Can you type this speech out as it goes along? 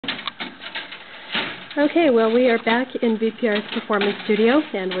Okay, well, we are back in VPR's performance studio,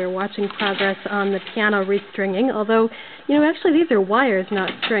 and we're watching progress on the piano restringing, although, you know, actually these are wires,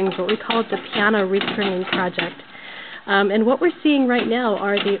 not strings, but we call it the piano restringing project. And what we're seeing right now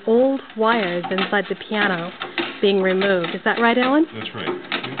are the old wires inside the piano being removed. Is that right, Allan? That's right.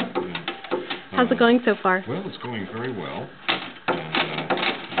 Yeah. How's it going so far? Well, it's going very well. And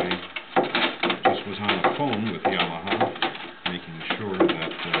I just was on the phone with Yamaha, making sure that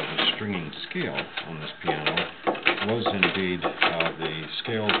the stringing scale on this piano was indeed the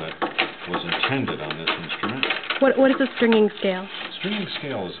scale that was intended on this instrument. What is a stringing scale? Stringing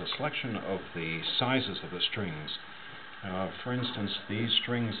scale is a selection of the sizes of the strings. For instance, these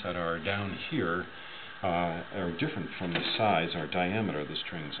strings that are down here are different from the size or diameter of the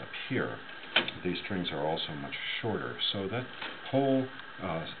strings up here. These strings are also much shorter. So that whole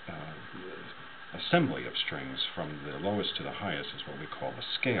assembly of strings from the lowest to the highest is what we call the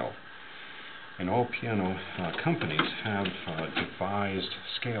scale. And all piano companies have devised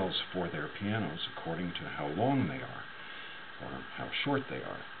scales for their pianos according to how long they are or how short they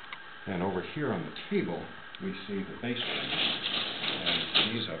are. And over here on the table we see the bass strings.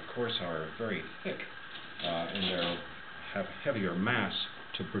 And these of course are very thick and they have heavier mass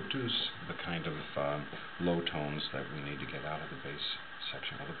to produce the kind of low tones that we need to get out of the bass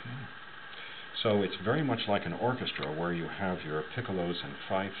section of the piano. So it's very much like an orchestra where you have your piccolos and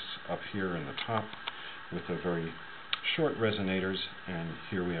fifes up here in the top with the very short resonators, and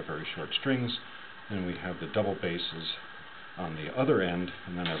here we have very short strings, and we have the double basses on the other end,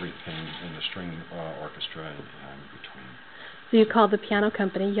 and then everything in the string orchestra in between. So you call the piano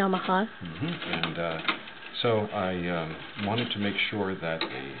company Yamaha? Mm-hmm. And so I wanted to make sure that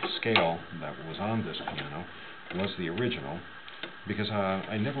the scale that was on this piano was the original, because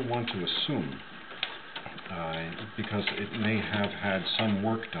I never want to assume, because it may have had some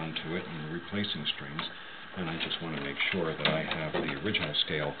work done to it in replacing strings, and I just want to make sure that I have the original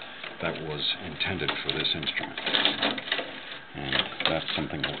scale that was intended for this instrument. And that's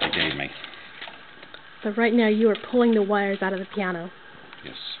something that they gave me. So right now you are pulling the wires out of the piano.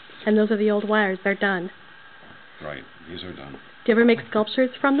 Yes. And those are the old wires. They're done. Right. These are done. Do you ever make sculptures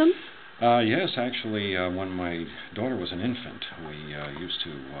from them? Yes, actually, when my daughter was an infant, we used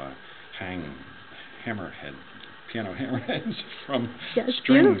to hang piano hammerheads from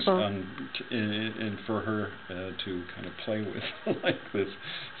strings and for her to kind of play with like this.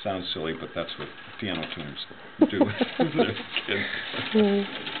 Sounds silly, but that's what piano tunes do with their kids.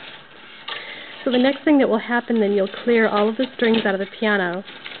 So the next thing that will happen, then you'll clear all of the strings out of the piano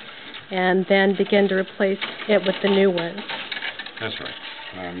and then begin to replace it with the new ones. That's right.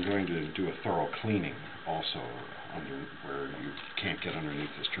 I'm going to do a thorough cleaning also under where you can't get underneath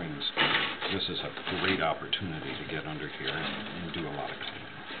the strings. This is a great opportunity to get under here and do a lot of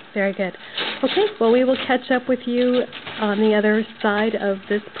cleaning. Very good. Okay, well, we will catch up with you on the other side of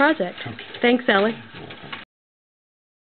this project. Okay. Thanks, Allan.